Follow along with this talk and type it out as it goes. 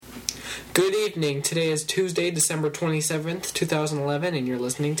Good evening. Today is Tuesday, December 27th, 2011, and you're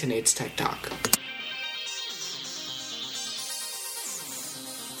listening to Nate's Tech Talk.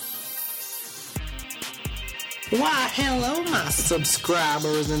 Why, hello, my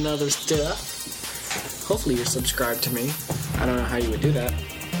subscribers and other stuff. Hopefully you're subscribed to me. I don't know how you would do that.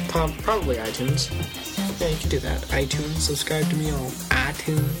 Probably iTunes. Yeah, you can do that. iTunes. Subscribe to me on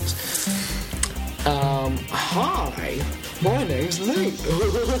iTunes. Hi. My name's Nate.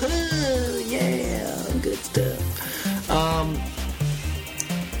 Yeah, good stuff.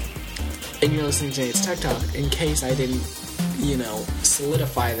 And you're listening to Nate's Tech Talk. In case I didn't,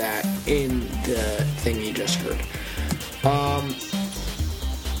 solidify that in the thing you just heard. I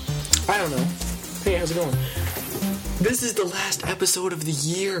don't know. Hey, how's it going? This is the last episode of the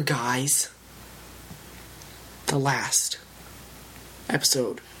year, guys. The last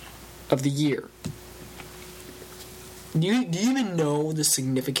episode of the year. Do you even know the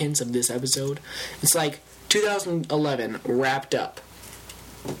significance of this episode? It's like 2011 wrapped up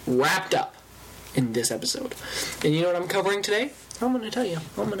in this episode. And you know what I'm covering today? I'm going to tell you.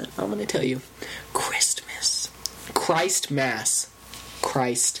 I'm going to tell you. Christmas. Christ Mass.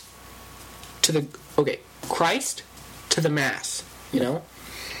 Christ to the Mass,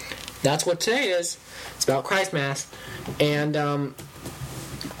 That's what today is. It's about Christ Mass. And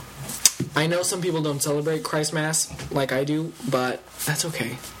I know some people don't celebrate Christ Mass like I do, but that's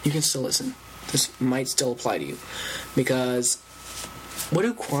okay. You can still listen. This might still apply to you. Because what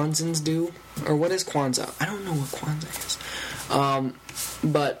do Kwanzans do? Or what is Kwanzaa? I don't know what Kwanzaa is.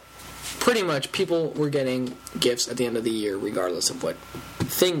 But pretty much people were getting gifts at the end of the year regardless of what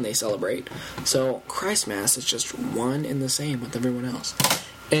thing they celebrate. So Christ Mass is just one and the same with everyone else.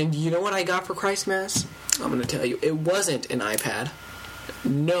 And you know what I got for Christ Mass? I'm going to tell you. It wasn't an iPad.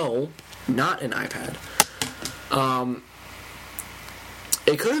 No, not an iPad.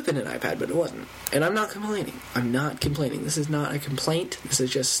 It could have been an iPad, but it wasn't. And I'm not complaining. This is not a complaint. This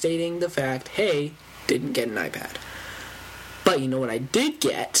is just stating the fact, hey, didn't get an iPad. But you know what I did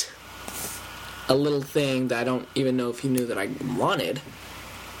get? A little thing that I don't even know if you knew that I wanted.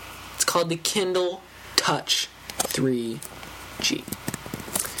 It's called the Kindle Touch 3G.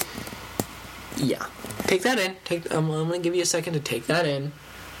 Yeah. Take that in. I'm going to give you a second to take that in.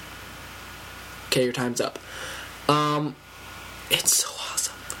 Okay, your time's up. It's so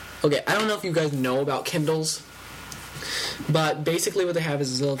awesome. Okay, I don't know if you guys know about Kindles, but basically what they have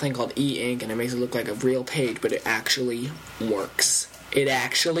is this little thing called e-ink, and it makes it look like a real page, but it actually works. It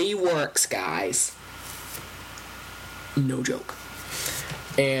actually works, guys. No joke.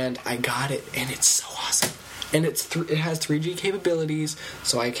 And I got it, and it's so awesome. And it has 3G capabilities,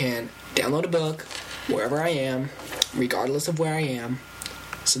 so I can download a book wherever I am, regardless of where I am.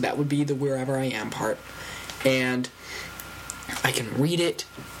 So that would be the wherever I am part. And I can read it,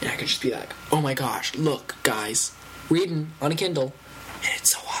 and I can just be like, oh my gosh, look, guys, reading on a Kindle, and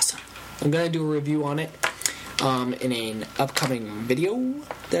it's so awesome. I'm going to do a review on it in an upcoming video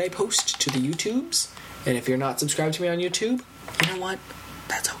that I post to the YouTubes. And if you're not subscribed to me on YouTube, you know what?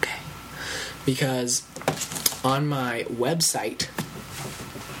 That's okay. Because on my website,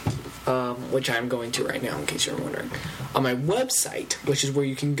 which I'm going to right now in case you're wondering, on my website, which is where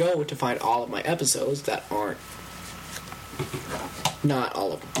you can go to find all of my episodes that aren't, not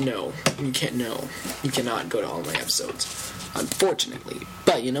all of them. No, you can't. No, you cannot go to all my episodes, unfortunately.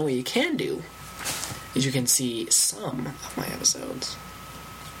 But you know what you can do is you can see some of my episodes.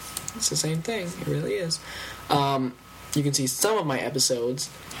 It's the same thing. It really is. You can see some of my episodes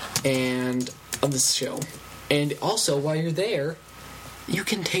and of this show, and also while you're there, you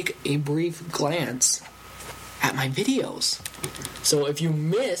can take a brief glance at my videos. So if you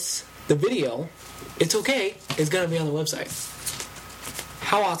miss the video, it's okay. It's going to be on the website.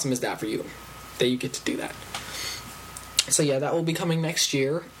 How awesome is that for you? That you get to do that. So yeah, that will be coming next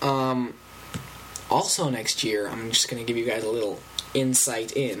year. Also next year, I'm just going to give you guys a little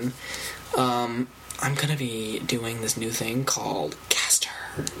insight in. I'm going to be doing this new thing called Caster.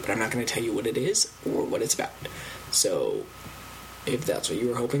 But I'm not going to tell you what it is or what it's about. So if that's what you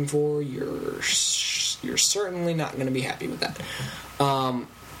were hoping for, you're certainly not going to be happy with that.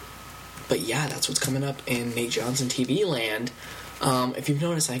 But yeah, that's what's coming up in Nate Johnson TV land. If you've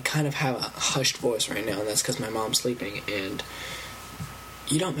noticed, I kind of have a hushed voice right now, and that's because my mom's sleeping, and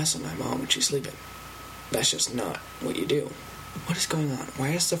you don't mess with my mom when she's sleeping. That's just not what you do. What is going on? Why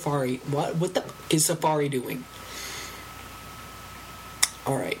is Safari... What the is Safari doing?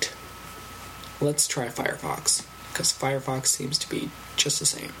 Alright. Let's try Firefox, because Firefox seems to be just the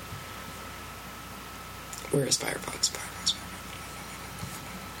same. Where is Firefox?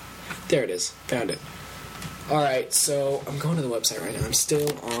 There it is. Found it. Alright, so I'm going to the website right now. I'm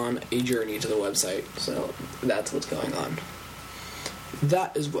still on a journey to the website, so that's what's going on.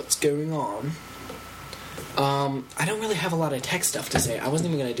 That is what's going on. I don't really have a lot of tech stuff to say. I wasn't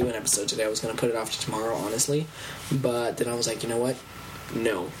even going to do an episode today. I was going to put it off to tomorrow, honestly. But then I was like, you know what?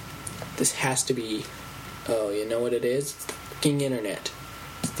 No. This has to be... Oh, you know what it is? It's the fucking internet.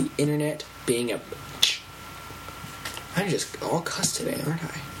 It's the internet being a bitch. I'm just all cuss today, aren't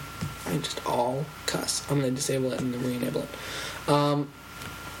I? I'm just all cuss. I'm going to disable it and then re-enable it.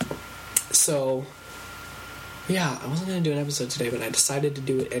 So... Yeah, I wasn't going to do an episode today, but I decided to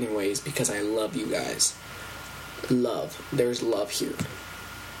do it anyways because I love you guys. Love. There's love here.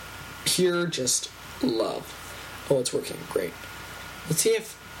 Pure just love. Oh, it's working. Great. Let's see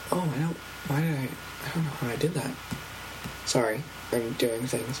if... Oh, I don't... Why did I don't know how I did that. Sorry. I'm doing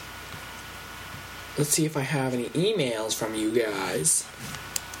things. Let's see if I have any emails from you guys.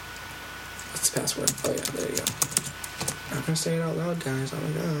 What's the password? Oh, yeah, there you go. Not going to say it out loud, guys. Oh,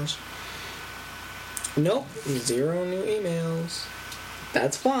 my gosh. Nope, 0 new emails.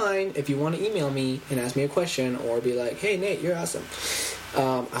 That's fine. If you want to email me and ask me a question or be like, hey, Nate, you're awesome,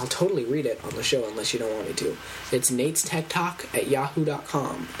 I'll totally read it on the show unless you don't want me to. It's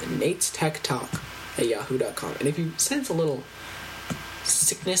natestechtalk@yahoo.com. natestechtalk@yahoo.com. And if you sense a little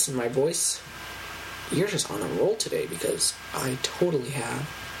sickness in my voice, you're just on a roll today because I totally have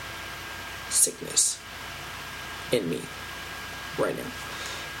sickness in me right now.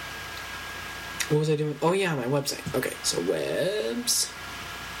 What was I doing? Oh, yeah, my website. Okay, so web.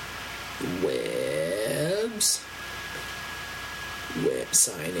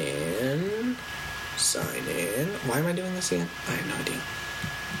 Sign in. Why am I doing this again? I have no idea.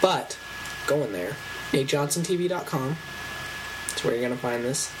 But, go in there. NateJohnsonTV.com. That's where you're going to find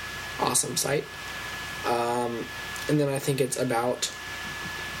this awesome site. And then I think it's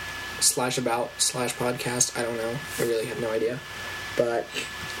 /podcast. I don't know. I really have no idea. But,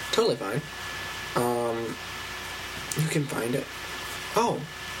 totally fine. You can find it. Oh.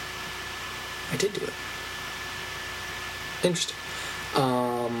 I did do it. Interesting.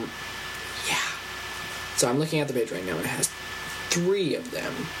 Yeah. So I'm looking at the page right now, and it has 3 of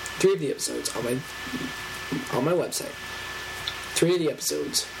them. 3 of the episodes on my website. 3 of the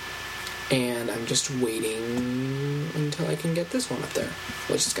episodes. And I'm just waiting until I can get this one up there,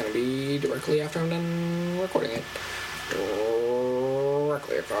 which is going to be directly after I'm done recording it.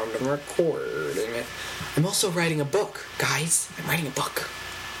 I'm also writing a book, guys. I'm writing a book.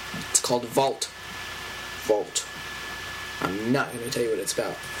 It's called Vault. I'm not going to tell you what it's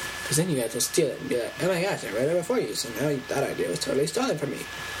about, because then you guys will steal it and be like, oh my gosh, I read it before you, so now that idea was totally stolen from me.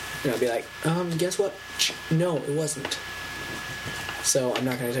 And I'll be like, guess what? No, it wasn't. So I'm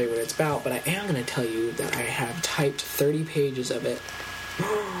not going to tell you what it's about, but I am going to tell you that I have typed 30 pages of it.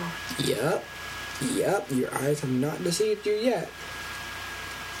 Yep, your eyes have not deceived you yet.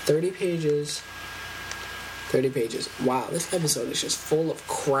 30 pages. Wow, this episode is just full of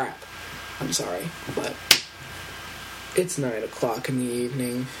crap. I'm sorry, but it's 9 o'clock in the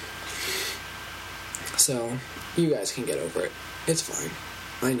evening. So, you guys can get over it. It's fine.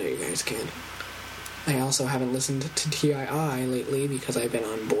 I know you guys can. I also haven't listened to TII lately because I've been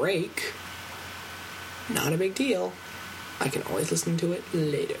on break. Not a big deal. I can always listen to it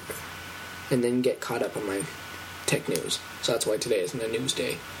later. And then get caught up on my tech news. So that's why today isn't a news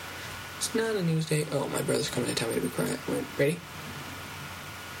day. It's not a news day. Oh, my brother's coming to tell me to be quiet. Wait, ready?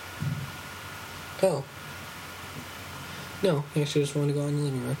 Oh. No, he actually just wanted to go in the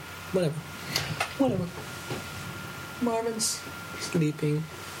living room. Whatever. Marvin's sleeping.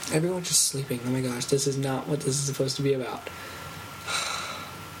 Everyone's just sleeping. Oh my gosh, this is not what this is supposed to be about.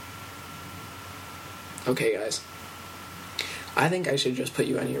 Okay, guys. I think I should just put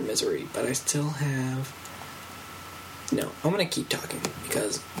you out of your misery, but I still have... No, I'm going to keep talking,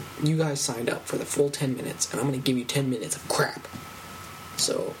 because you guys signed up for the full 10 minutes, and I'm going to give you 10 minutes of crap.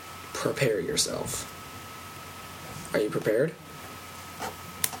 So, prepare yourself. Are you prepared?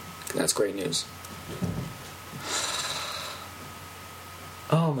 That's great news.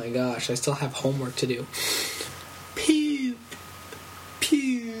 Oh my gosh, I still have homework to do. Pew.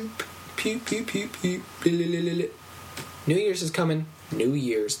 New Year's is coming. New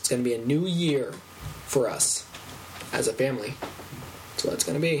Year's. It's going to be a new year for us as a family. That's what it's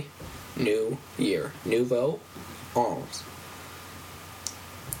going to be. New year. Nouveau ans.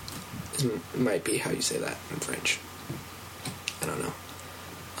 This might be how you say that in French. I don't know.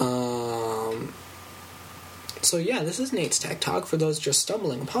 So yeah, this is Nate's Tech Talk. For those just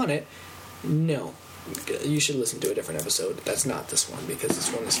stumbling upon it, no. You should listen to a different episode. That's not this one, because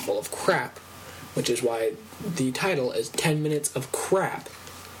this one is full of crap. Which is why the title is 10 Minutes of Crap.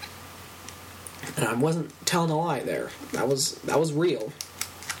 And I wasn't telling a lie there. That was real.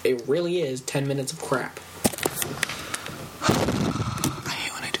 It really is 10 minutes of crap. I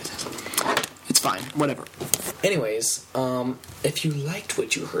hate when I do this. It's fine. Whatever. Anyways, if you liked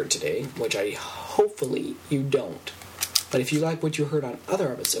what you heard today, which hopefully you don't, but if you like what you heard on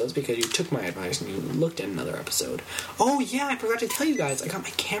other episodes because you took my advice and you looked at another episode. Oh yeah, I forgot to tell you guys, I got my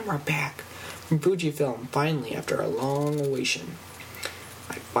camera back from Fujifilm, finally, after a long awaition.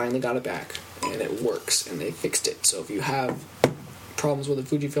 I finally got it back, and it works, and they fixed it. So if you have problems with a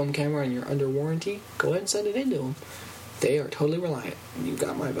Fujifilm camera and you're under warranty, go ahead and send it in to them. They are totally reliant. You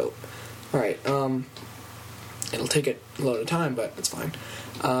got my vote. Alright, it'll take a load of time, but it's fine.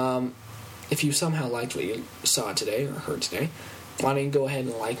 If you somehow liked what you saw today or heard today, why don't you go ahead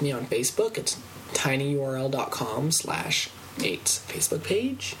and like me on Facebook? It's tinyurl.com/Nate's Facebook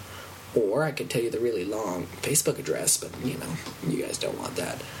page. Or I could tell you the really long Facebook address, but, you know, you guys don't want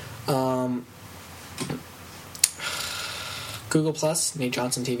that. Google Plus, Nate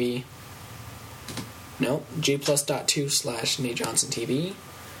Johnson TV. No, gplus.2/Nate Johnson TV.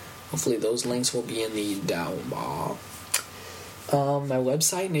 Hopefully those links will be in the down bar. My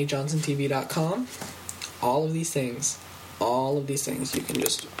website, natejohnsontv.com. All of these things, you can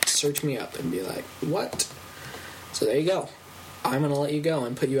just search me up and be like, what? So there you go. I'm going to let you go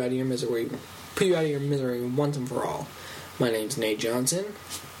and put you out of your misery once and for all. My name's Nate Johnson.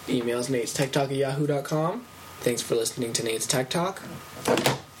 Email's natestechtalk@yahoo.com. Thanks for listening to Nate's Tech Talk.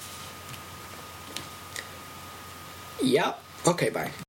 Yep. Okay, bye.